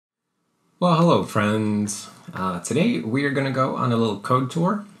Well, hello friends. Today we are going to go on a little code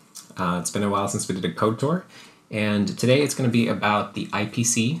tour. It's been a while since we did a code tour, and today it's going to be about the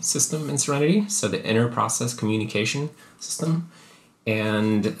IPC system in Serenity, so the inter-process communication system.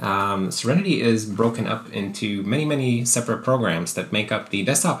 And Serenity is broken up into many separate programs that make up the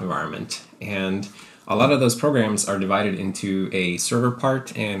desktop environment, and a lot of those programs are divided into a server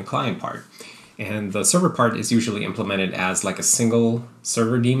part and client part. And the server part is usually implemented as like a single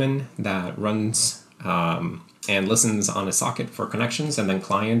server daemon that runs and listens on a socket for connections, and then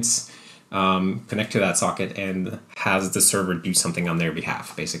clients connect to that socket and has the server do something on their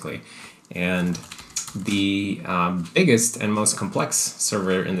behalf, basically. And the biggest and most complex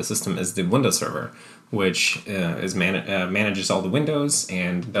server in the system is the Windows server, which manages all the windows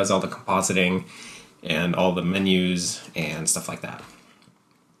and does all the compositing and all the menus and stuff like that.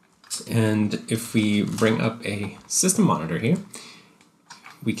 And if we bring up a system monitor here,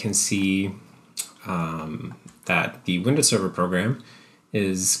 we can see that the Windows Server program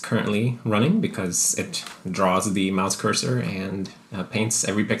is currently running because it draws the mouse cursor and paints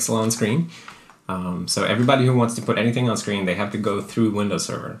every pixel on screen. So everybody who wants to put anything on screen, they have to go through Windows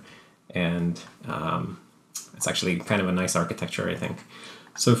Server. And it's actually kind of a nice architecture, I think.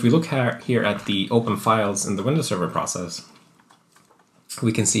 So if we look here at the open files in the Windows Server process,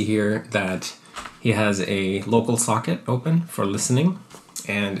 we can see here that he has a local socket open for listening,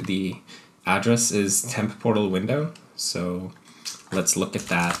 and the address is temp portal window. So let's look at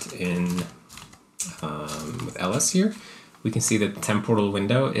that in with ls here. We can see that the temp portal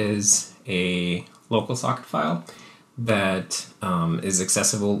window is a local socket file that is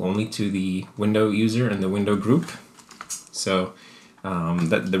accessible only to the window user and the window group. So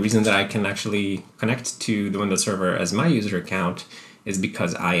the reason that I can actually connect to the Windows Server as my user account is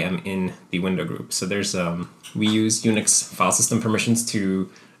because I am in the window group. So there's we use Unix file system permissions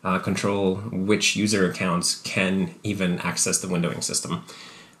to control which user accounts can even access the windowing system.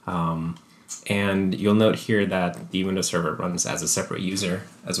 And you'll note here that the Windows Server runs as a separate user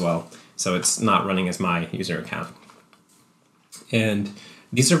as well. So it's not running as my user account. And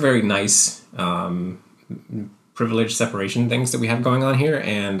these are very nice privilege separation things that we have going on here,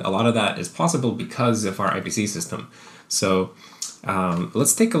 and a lot of that is possible because of our IPC system. So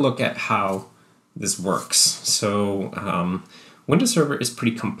let's take a look at how this works. So Windows Server is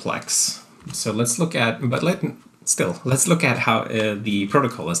pretty complex. So let's look at, let's look at how the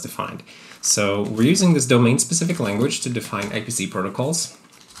protocol is defined. So we're using this domain-specific language to define IPC protocols.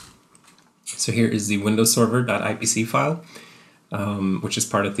 So here is the Windows Server.ipc file, which is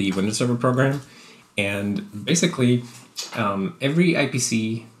part of the Windows Server program. And basically, every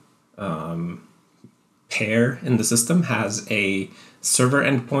IPC pair in the system has a server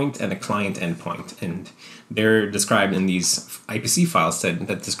endpoint and a client endpoint, and they're described in these IPC files that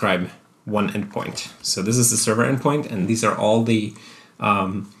describe one endpoint. So this is the server endpoint, and these are all the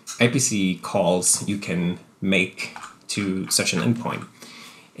IPC calls you can make to such an endpoint.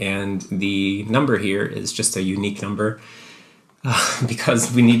 And the number here is just a unique number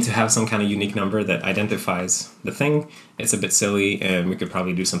because we need to have some kind of unique number that identifies the thing. It's a bit silly, and we could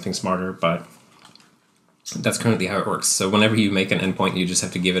probably do something smarter, but that's currently how it works. So whenever you make an endpoint, you just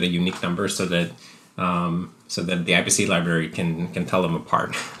have to give it a unique number so that the IPC library can tell them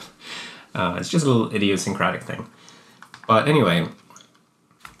apart. It's just a little idiosyncratic thing. But anyway,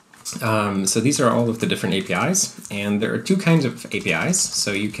 so these are all of the different APIs, and there are two kinds of APIs.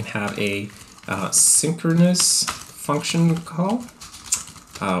 So you can have a synchronous function call,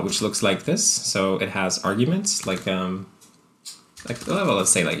 which looks like this. So it has arguments like let's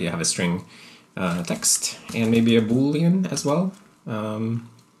say like you have a string text and maybe a boolean as well,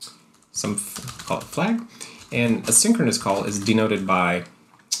 call it flag, and a synchronous call is denoted by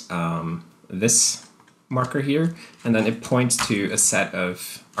this marker here, and then it points to a set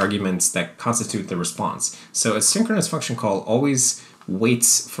of arguments that constitute the response. So a synchronous function call always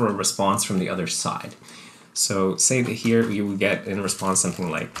waits for a response from the other side. So say that here you would get in response something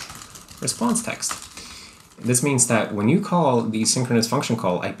like response text. This means that when you call the synchronous function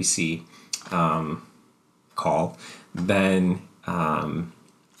call IPC call, then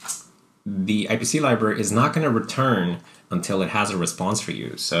the IPC library is not going to return until it has a response for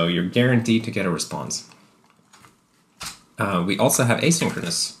you. So you're guaranteed to get a response. We also have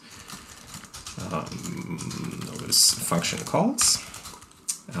asynchronous function calls,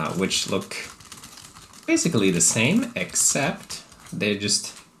 which look basically the same, except they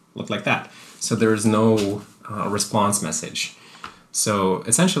just look like that. So there is no response message. So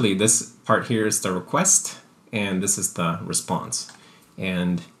essentially this part here is the request, and this is the response.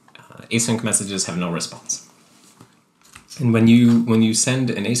 And async messages have no response. And when you send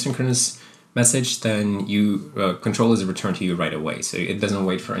an asynchronous message, then control is returned to you right away. So it doesn't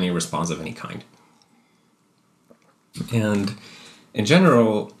wait for any response of any kind. And in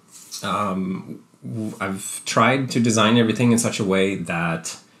general, I've tried to design everything in such a way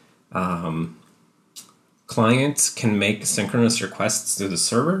that clients can make synchronous requests to the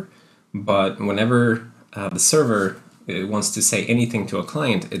server, but whenever the server wants to say anything to a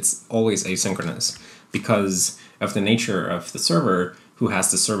client, it's always asynchronous because of the nature of the server who has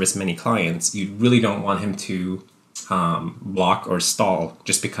to service many clients. You really don't want him to block or stall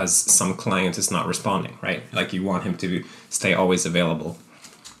just because some client is not responding, right? Like you want him to stay always available.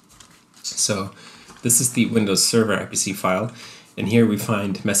 So this is the Windows Server IPC file, and here we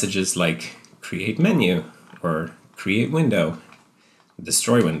find messages like create menu or create window,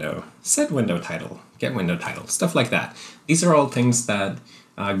 destroy window, set window title, get window title, stuff like that. These are all things that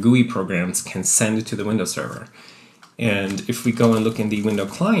GUI programs can send to the Windows Server. And if we go and look in the Window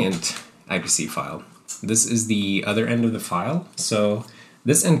Client IPC file, this is the other end of the file. So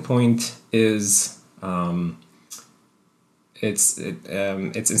this endpoint is it's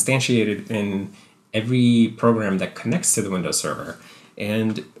instantiated in every program that connects to the Windows Server.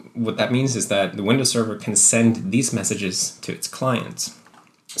 And what that means is that the Windows Server can send these messages to its clients.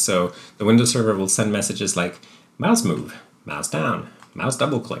 So the Windows Server will send messages like mouse move, mouse down, mouse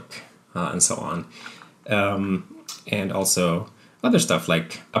double click, and so on. And also other stuff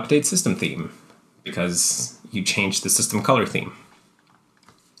like update system theme, because you changed the system color theme.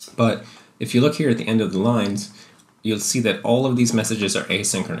 But if you look here at the end of the lines, you'll see that all of these messages are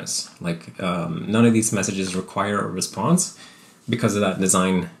asynchronous. Like none of these messages require a response because of that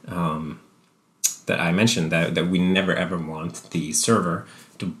design that I mentioned, that we never ever want the server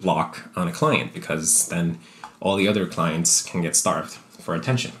to block on a client, because then all the other clients can get starved for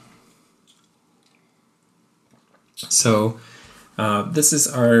attention. So this is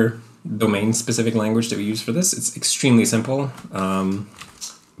our domain-specific language that we use for this. It's extremely simple,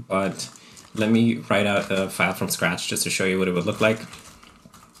 but let me write out a file from scratch just to show you what it would look like.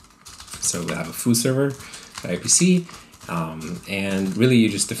 So we have a foo server, IPC, and really you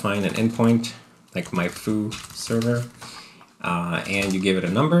just define an endpoint like my foo server, and you give it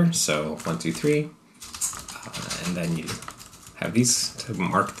a number, so 1, 2, 3, and then you have these to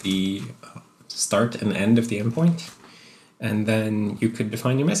mark the start and end of the endpoint, and then you could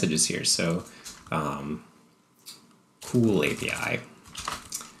define your messages here. So cool API,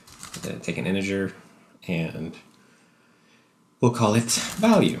 take an integer and we'll call it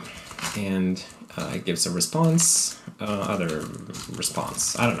value, and it gives a response, other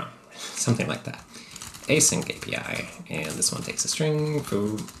response, I don't know, something like that. Async API, and this one takes a string,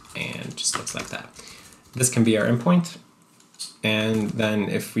 foo, and just looks like that. This can be our endpoint, and then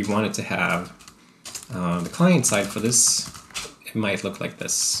if we wanted to have the client side for this, it might look like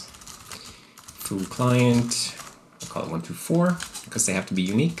this. Foo client, we'll call it 1, 2, 4, because they have to be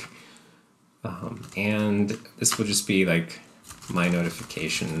unique. And this would just be like my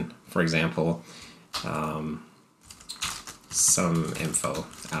notification, for example, some info,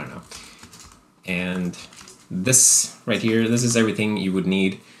 I don't know. And this right here, this is everything you would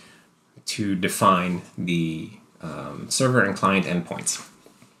need to define the server and client endpoints.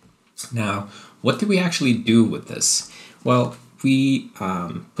 Now, what do we actually do with this? Well, we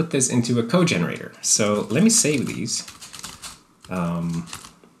put this into a code generator. So let me save these. Oh,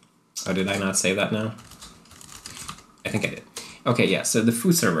 did I not save that now? I think I did. Okay, yeah, so the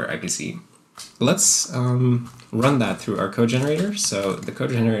foo server IPC. Let's run that through our code generator. So the code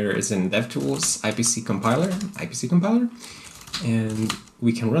generator is in DevTools IPC compiler, and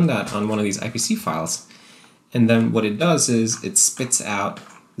we can run that on one of these IPC files. And then what it does is it spits out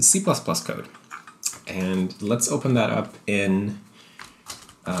the C++ code. And let's open that up in,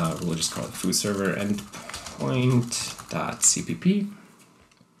 we'll just call it foo server endpoint.cpp,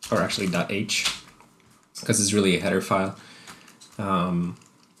 or actually .h, because it's really a header file.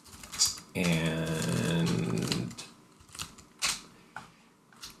 And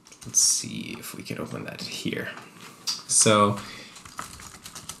let's see if we can open that here. So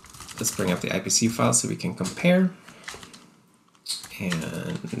let's bring up the IPC file so we can compare.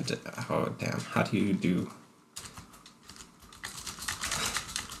 And oh damn, how do you do?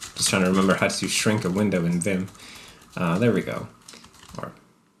 Just trying to remember how to shrink a window in Vim. There we go. Or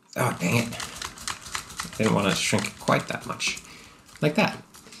oh dang it, I didn't want to shrink it quite that much, like that.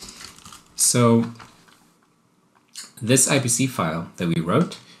 So this IPC file that we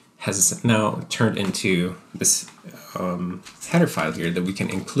wrote has now turned into this header file here that we can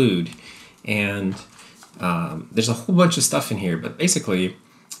include, and there's a whole bunch of stuff in here, but basically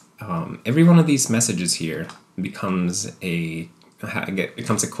every one of these messages here becomes a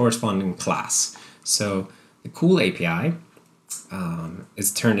becomes a corresponding class. So the cool API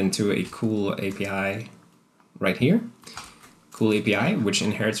is turned into a cool API right here. Cool API, which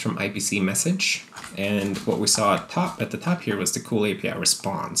inherits from IPC message. And what we saw at the top here was the cool API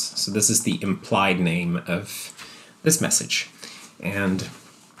response. So this is the implied name of this message. And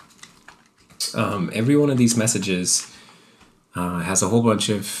every one of these messages has a whole bunch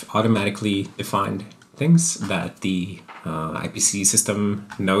of automatically defined things that the IPC system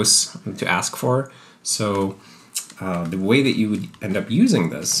knows to ask for. So the way that you would end up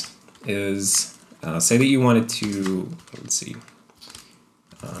using this is, say that you wanted to, let's see,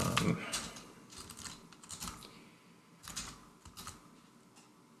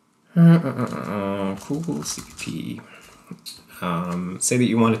 cool CPP. Say that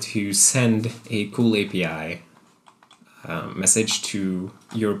you wanted to send a cool API message to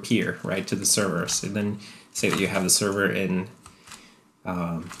your peer, right, to the server. So then say that you have the server in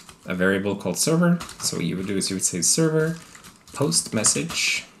a variable called server. So what you would do is you would say server post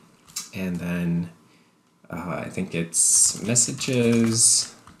message, and then I think it's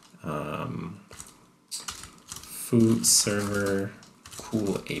messages foo server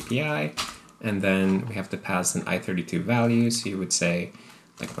cool API, and then we have to pass an I32 value. So you would say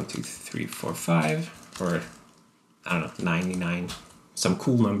like 1, 2, 3, 4, 5, or I don't know, 99, some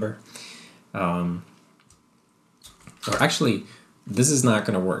cool number. Or actually, this is not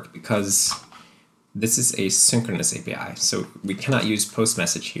going to work because this is a synchronous API. So we cannot use post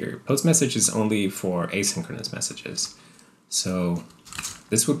message here. Post message is only for asynchronous messages. So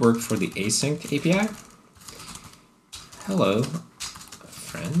this would work for the async API. Hello,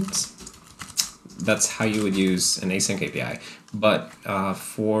 friends. That's how you would use an async API. But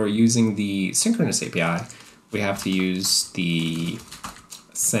for using the synchronous API, we have to use the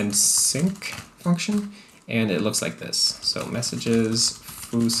send sync function, and it looks like this. So messages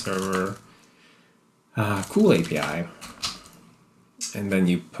foo server cool API, and then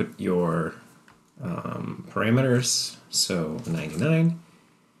you put your parameters, so 99,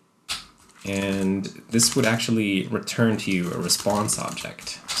 and this would actually return to you a response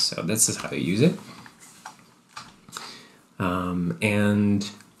object. So this is how you use it. And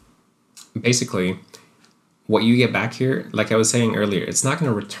basically what you get back here, like I was saying earlier, it's not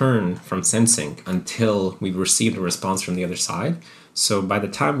going to return from SendSync until we've received a response from the other side. So by the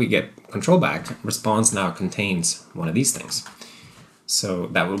time we get control back, response now contains one of these things. So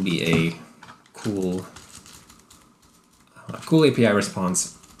that will be a cool API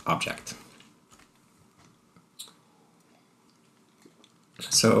response object.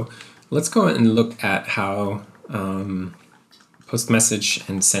 So let's go and look at how post message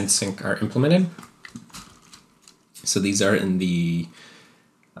and SendSync are implemented. So these are in the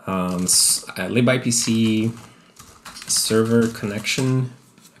libIPC server connection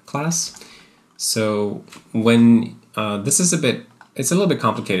class. So when this is it's a little bit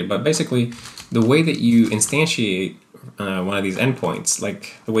complicated, but basically the way that you instantiate one of these endpoints,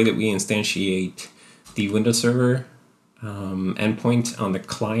 like the way that we instantiate the Windows Server endpoint on the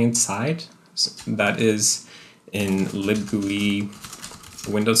client side, that is in libGUI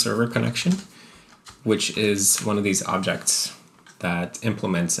Windows Server connection, which is one of these objects that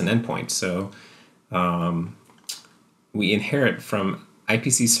implements an endpoint. So we inherit from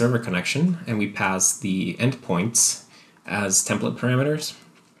IPC server connection, and we pass the endpoints as template parameters.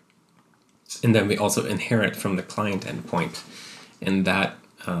 And then we also inherit from the client endpoint. And that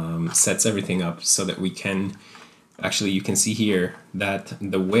sets everything up so that we can, actually you can see here that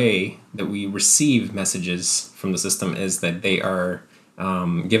the way that we receive messages from the system is that they are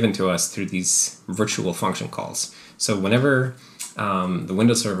given to us through these virtual function calls. So whenever the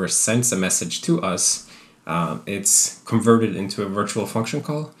Windows Server sends a message to us, it's converted into a virtual function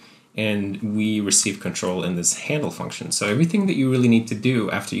call, and we receive control in this handle function. So everything that you really need to do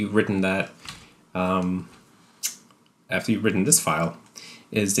after you've written that, after you've written this file,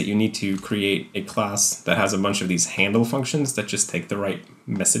 is that you need to create a class that has a bunch of these handle functions that just take the right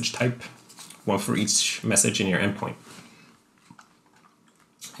message type, one for each message in your endpoint.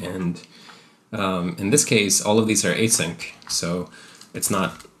 And in this case, all of these are async, so it's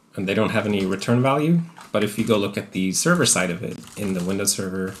not, and they don't have any return value. But if you go look at the server side of it in the Windows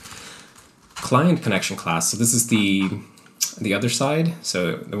Server client connection class, so this is the other side.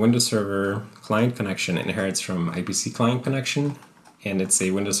 So the Windows Server client connection inherits from IPC client connection, and it's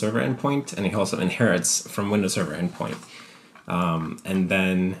a Windows Server endpoint, and it also inherits from Windows Server endpoint. And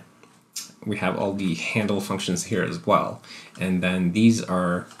then we have all the handle functions here as well. And then these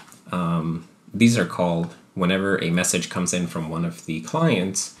are called whenever a message comes in from one of the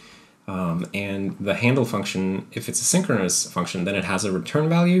clients. And the handle function, if it's a synchronous function, then it has a return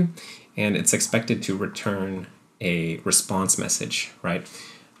value, and it's expected to return a response message, right?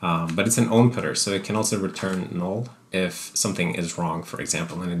 But it's an onputter, so it can also return null if something is wrong, for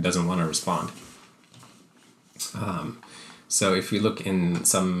example, and it doesn't want to respond. So if we look in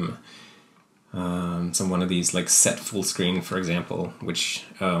some one of these, like set full screen, for example, which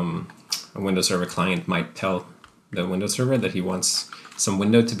a Windows Server client might tell the Windows Server that he wants some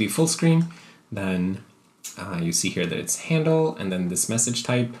window to be full screen, then you see here that it's handle and then this message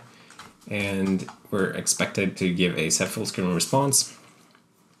type, and we're expected to give a set full screen response.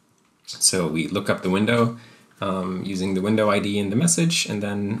 So we look up the window using the window ID in the message, and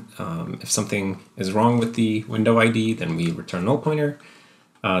then if something is wrong with the window ID, then we return null pointer,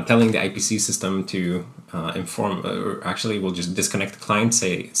 telling the IPC system to inform, or actually we'll just disconnect the client,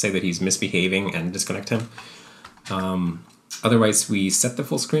 say that he's misbehaving and disconnect him. Otherwise, we set the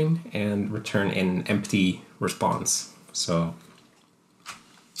full screen and return an empty response. So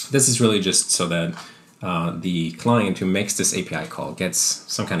this is really just so that the client who makes this API call gets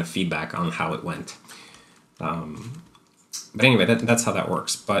some kind of feedback on how it went. But anyway, that's how that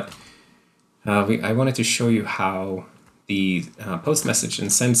works. But I wanted to show you how the post message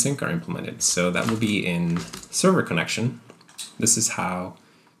and send sync are implemented. So that will be in server connection. This is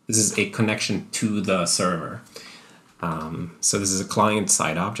a connection to the server. So this is a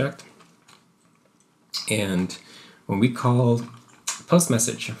client-side object, and when we call post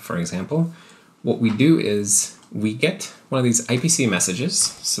message, for example, what we do is we get one of these IPC messages.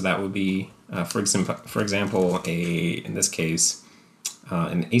 So that would be, for example, in this case,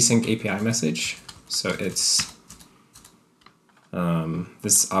 an async API message. So it's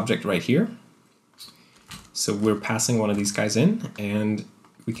this object right here. So we're passing one of these guys in, and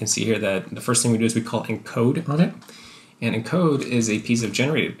we can see here that the first thing we do is we call encode on it. And encode is a piece of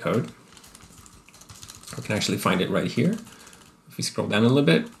generated code. We can actually find it right here. If we scroll down a little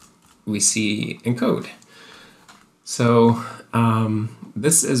bit, we see encode. So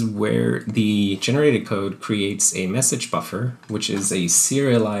this is where the generated code creates a message buffer, which is a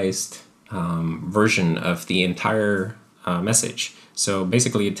serialized version of the entire message. So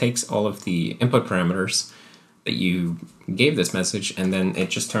basically it takes all of the input parameters that you gave this message, and then it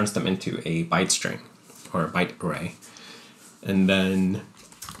just turns them into a byte string or a byte array. And then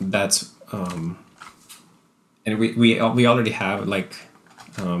that's and we already have like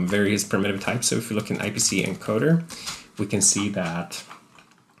various primitive types. So if we look in IPC encoder, we can see that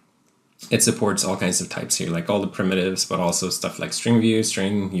it supports all kinds of types here, like all the primitives, but also stuff like string view,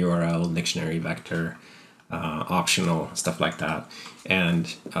 string, URL, dictionary, vector, optional, stuff like that. And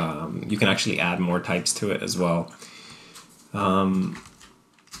you can actually add more types to it as well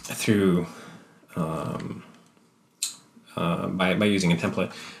through by using a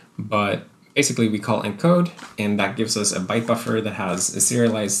template. But basically we call encode, and that gives us a byte buffer that has a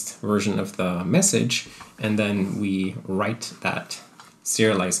serialized version of the message, and then we write that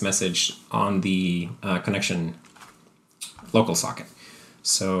serialized message on the connection local socket.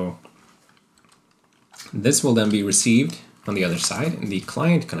 So this will then be received on the other side in the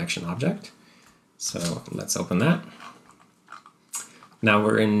client connection object. So let's open that. Now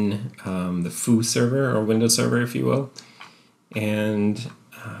we're in the foo server, or Windows server, if you will, and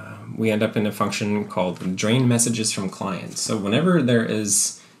we end up in a function called drain messages from client. So whenever there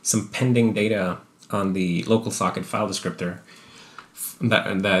is some pending data on the local socket file descriptor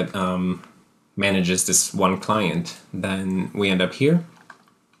that manages this one client, then we end up here.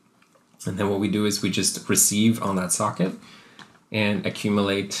 And then what we do is we just receive on that socket and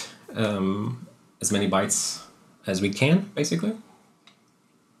accumulate as many bytes as we can, basically.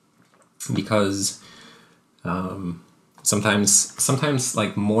 Because sometimes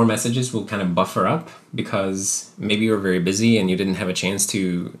like more messages will kind of buffer up because maybe you're very busy and you didn't have a chance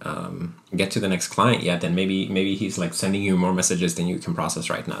to get to the next client yet, and maybe he's like sending you more messages than you can process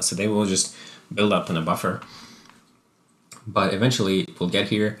right now. So they will just build up in a buffer. But eventually we'll get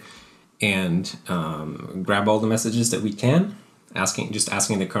here and grab all the messages that we can, just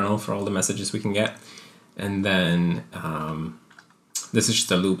asking the kernel for all the messages we can get, and then this is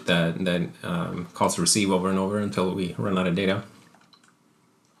just a loop that calls receive over and over until we run out of data.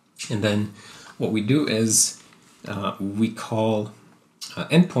 And then what we do is we call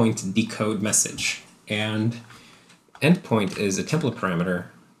endpoint decode message. And endpoint is a template parameter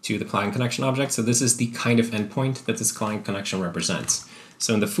to the client connection object. So this is the kind of endpoint that this client connection represents.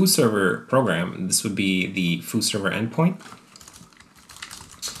 So in the foo server program, this would be the foo server endpoint,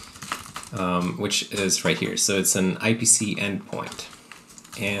 which is right here. So it's an IPC endpoint.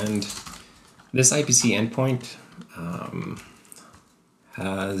 And this IPC endpoint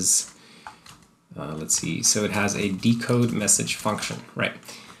has let's see, so it has a decode message function, right?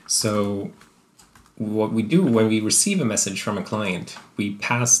 So what we do when we receive a message from a client, we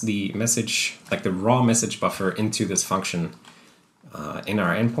pass the message, like the raw message buffer, into this function in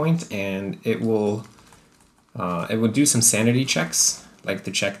our endpoint, and it will do some sanity checks, like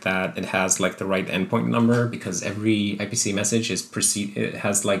to check that it has like the right endpoint number, because every IPC message it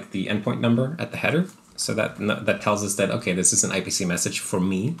has like the endpoint number at the header, so that tells us that, okay, this is an IPC message for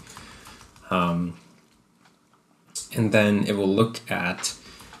me. And then it will look at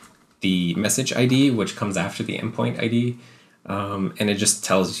the message ID, which comes after the endpoint ID, and it just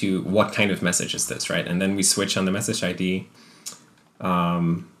tells you what kind of message is this, right? And then we switch on the message ID,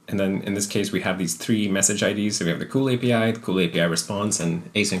 and then in this case we have these 3 message IDs. So we have the cool API, the cool API response,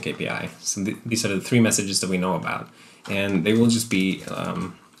 and async API. So these are the 3 messages that we know about, and they will just be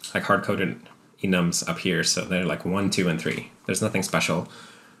like hard-coded enums up here. So they're like 1, 2, and 3. There's nothing special.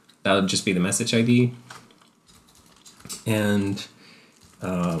 That'll just be the message ID, and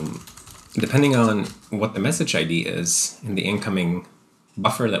depending on what the message ID is in the incoming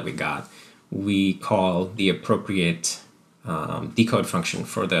buffer that we got, we call the appropriate decode function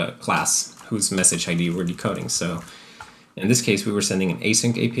for the class whose message ID we're decoding. So in this case, we were sending an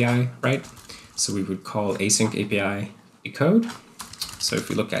async API, right? So we would call async API decode. So if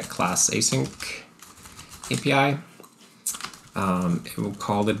we look at class async API, it will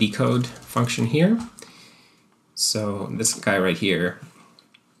call the decode function here. So this guy right here,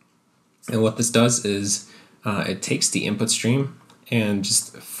 and what this does is it takes the input stream and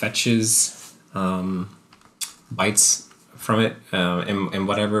just fetches bytes from it in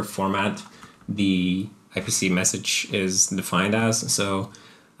whatever format the IPC message is defined as. So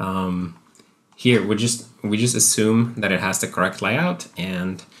here we just assume that it has the correct layout,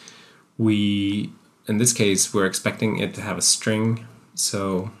 and in this case we're expecting it to have a string.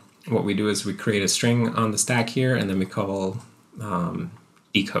 So what we do is we create a string on the stack here, and then we call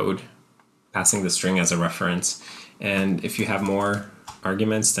decode, passing the string as a reference. And if you have more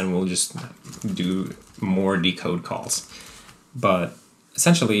arguments, then we'll just do more decode calls. But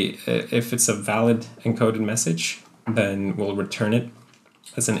essentially, if it's a valid encoded message, then we'll return it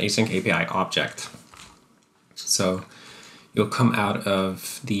as an async API object. So you'll come out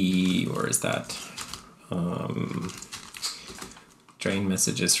of the, where is that? Drain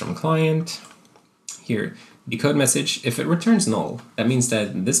messages from client. Here, decode message, if it returns null, that means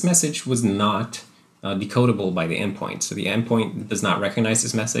that this message was not decodable by the endpoint. So the endpoint does not recognize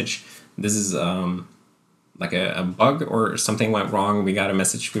this message. This is like a bug, or something went wrong. We got a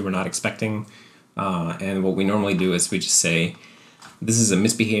message we were not expecting. And what we normally do is we just say, this is a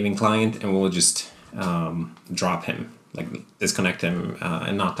misbehaving client, and we'll just drop him, like disconnect him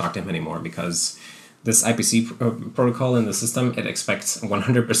and not talk to him anymore, because this IPC protocol in the system, it expects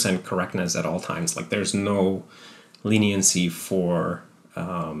 100% correctness at all times. Like there's no leniency for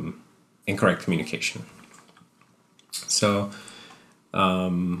incorrect communication. So,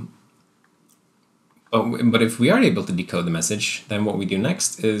 but if we are able to decode the message, then what we do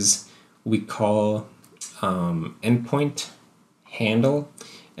next is we call endpoint handle,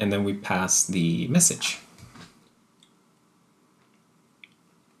 and then we pass the message.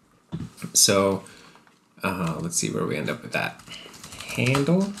 So let's see where we end up with that.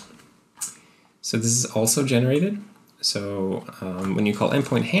 Handle. So this is also generated. So when you call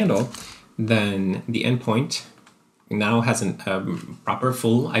endpoint handle, then the endpoint now has a proper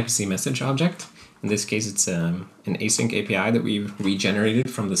full IPC message object. In this case, it's an async API that we've regenerated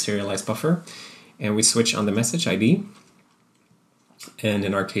from the serialized buffer. And we switch on the message ID. And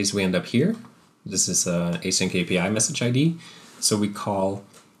in our case, we end up here. This is a async API message ID. So we call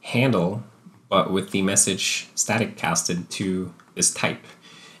handle, but with the message static casted to this type.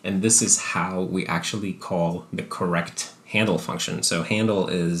 And this is how we actually call the correct handle function. So handle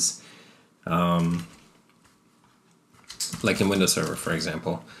is like in Windows Server, for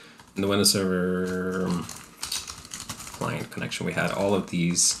example. In the Windows Server client connection, we had all of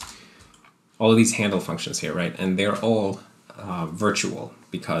these handle functions here, right? And they're all virtual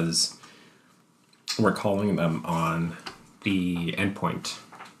because we're calling them on the endpoint.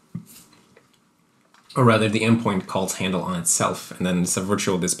 Or rather, the endpoint calls handle on itself, and then it's a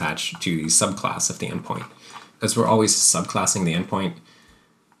virtual dispatch to the subclass of the endpoint. Because we're always subclassing the endpoint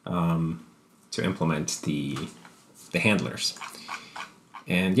to implement the handlers.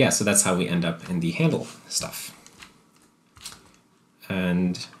 And yeah, so that's how we end up in the handle stuff.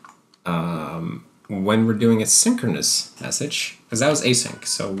 And when we're doing a synchronous message, because that was async.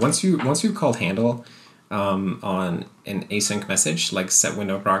 So once you called handle on an async message, like set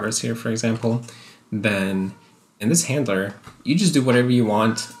window progress here, for example, then in this handler, you just do whatever you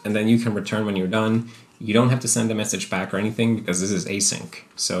want, and then you can return when you're done. You don't have to send a message back or anything because this is async.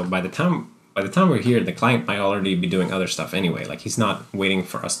 So by the time we're here, the client might already be doing other stuff anyway. Like he's not waiting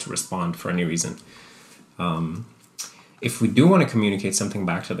for us to respond for any reason. If we do want to communicate something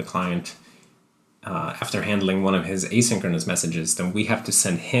back to the client after handling one of his asynchronous messages, then we have to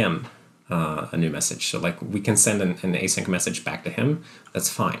send him a new message. So like we can send an async message back to him. That's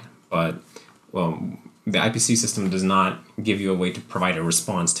fine. But well, the IPC system does not give you a way to provide a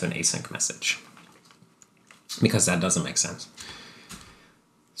response to an async message because that doesn't make sense.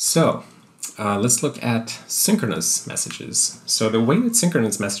 So let's look at synchronous messages. So the way that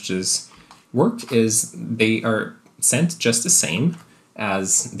synchronous messages work is they are sent just the same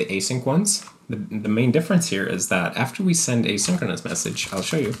as the async ones. The main difference here is that after we send a synchronous message, I'll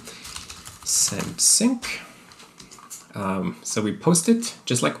show you, send sync. So we post it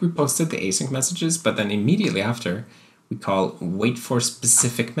just like we posted the async messages, but then immediately after we call wait for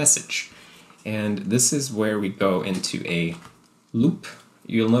specific message. And this is where we go into a loop.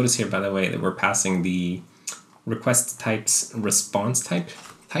 You'll notice here, by the way, that we're passing the request type's response type.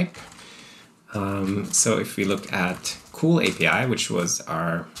 So if we look at cool API, which was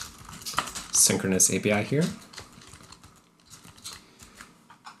our synchronous API here,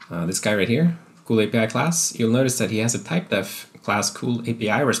 this guy right here, cool API class, you'll notice that he has a typedef class cool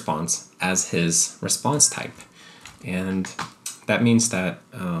API response as his response type. And that means that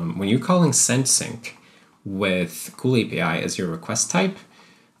when you're calling send sync with cool API as your request type,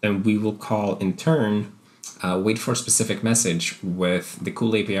 then we will call in turn wait for specific message with the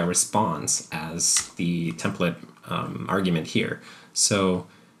cool API response as the template argument here. So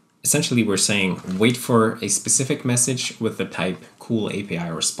essentially we're saying wait for a specific message with the type cool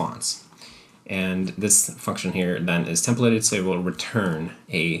API response. And this function here then is templated, so it will return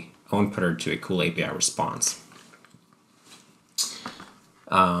a onputter to a cool API response.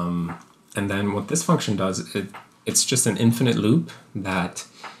 And then what this function does, it's just an infinite loop that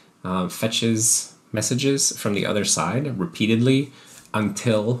fetches messages from the other side repeatedly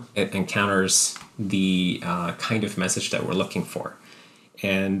until it encounters the kind of message that we're looking for.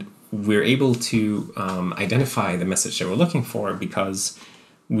 And we're able to identify the message that we're looking for because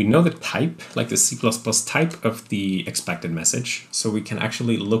we know the type, like the C++ type of the expected message. So we can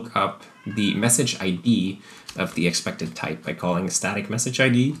actually look up the message ID of the expected type by calling static message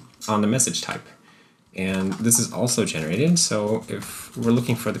ID on the message type. And this is also generated. So if we're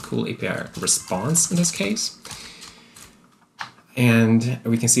looking for the cool API response in this case, and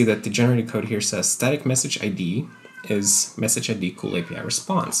we can see that the generated code here says static message ID is message ID cool API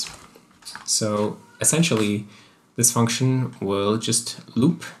response. So essentially, this function will just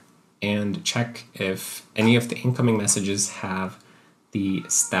loop and check if any of the incoming messages have the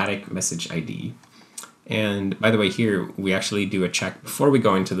static message ID. And by the way, here we actually do a check before we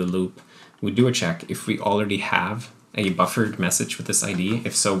go into the loop. We do a check if we already have a buffered message with this ID.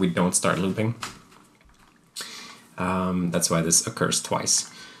 If so, we don't start looping. That's why this occurs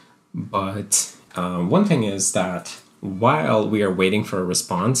twice. But one thing is that while we are waiting for a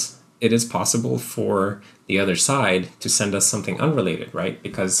response, it is possible for the other side to send us something unrelated, right?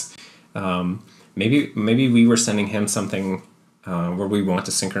 Because maybe we were sending him something where we want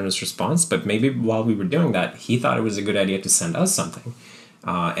a synchronous response, but maybe while we were doing that, he thought it was a good idea to send us something.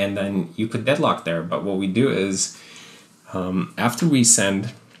 And then you could deadlock there. But what we do is, after we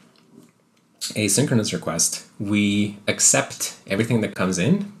send a synchronous request, we accept everything that comes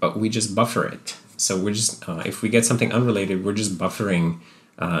in, but we just buffer it. So we're just, if we get something unrelated, we're just buffering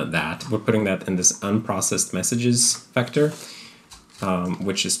that. We're putting that in this unprocessed messages vector,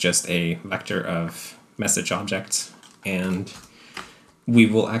 which is just a vector of message objects. And we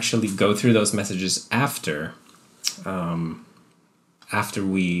will actually go through those messages after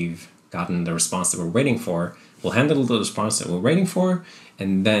we've gotten the response that we're waiting for. We'll handle the response that we're waiting for,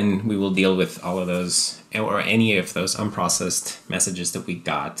 and then we will deal with all of those, or any of those unprocessed messages that we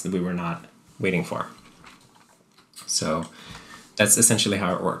got that we were not waiting for. So that's essentially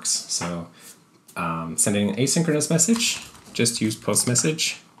how it works. So sending an asynchronous message, just use post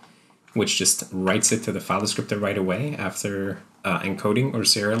message, which just writes it to the file descriptor right away after encoding or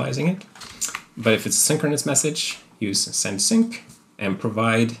serializing it. But if it's a synchronous message, use send sync and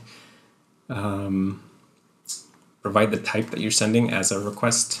provide the type that you're sending as a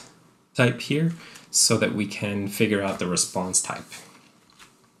request type here, so that we can figure out the response type.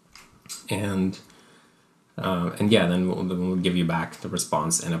 And yeah, then we'll give you back the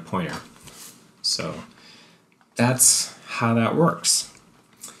response and a pointer. So that's how that works.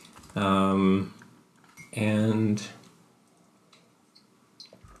 And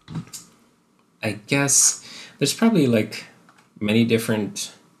I guess There's probably like many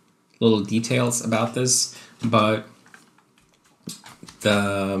different little details about this, but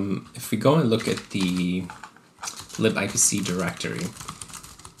if we go and look at the libipc directory,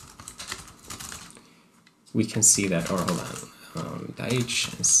 we can see that, or hold on, the H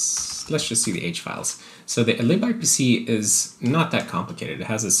is, let's just see the H files. So the libipc is not that complicated. It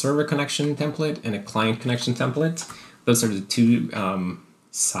has a server connection template and a client connection template. Those are the two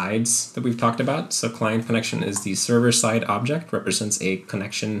sides that we've talked about. So client connection is the server side object, represents a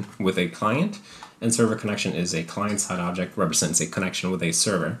connection with a client, and server connection is a client side object, represents a connection with a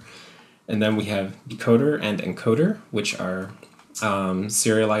server. And then we have decoder and encoder, which are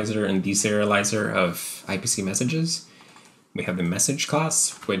serializer and deserializer of IPC messages. We have the message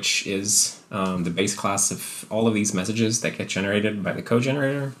class, which is the base class of all of these messages that get generated by the code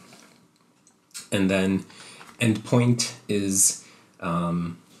generator. And then endpoint is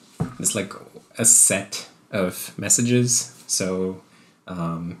it's like a set of messages. So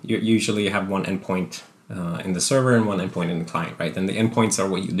you usually have one endpoint in the server and one endpoint in the client, right? And the endpoints are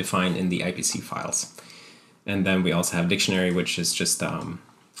what you define in the IPC files. And then we also have dictionary, which is just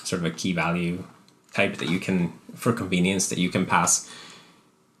sort of a key value type that you can, for convenience, that you can pass.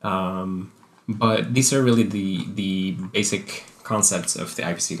 But these are really the basic concepts of the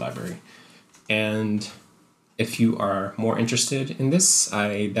IPC library. And if you are more interested in this,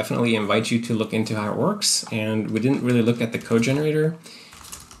 I definitely invite you to look into how it works. And we didn't really look at the code generator,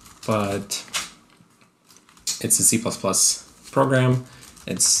 but it's a C++ program.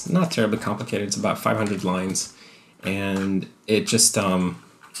 It's not terribly complicated. It's about 500 lines, and it just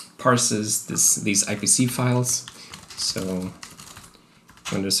parses these IPC files. So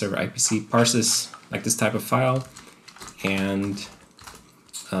Windows Server IPC parses like this type of file and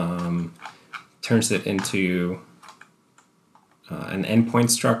turns it into an endpoint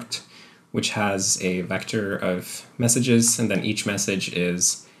struct, which has a vector of messages, and then each message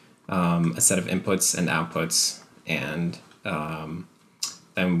is a set of inputs and outputs, and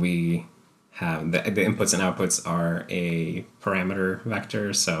then we have the inputs and outputs are a parameter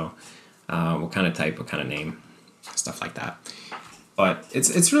vector, so what kind of type, what kind of name, stuff like that. But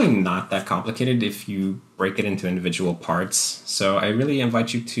it's really not that complicated if you break it into individual parts. So I really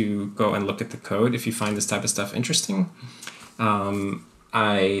invite you to go and look at the code if you find this type of stuff interesting.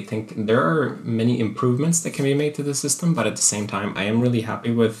 I think there are many improvements that can be made to the system, but at the same time, I am really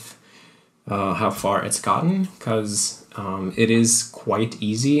happy with how far it's gotten, because it is quite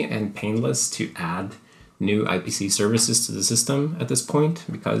easy and painless to add new IPC services to the system at this point,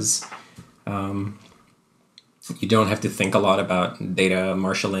 because you don't have to think a lot about data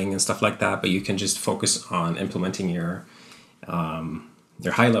marshalling and stuff like that, but you can just focus on implementing your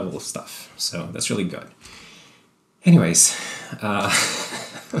high-level stuff. So that's really good. Anyways, I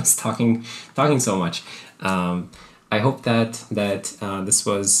was talking so much. I hope that this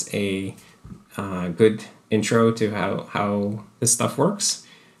was a good intro to how this stuff works.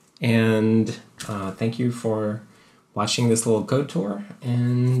 And thank you for watching this little code tour,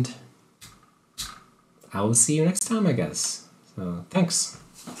 and I will see you next time, I guess. So thanks.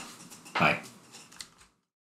 Bye.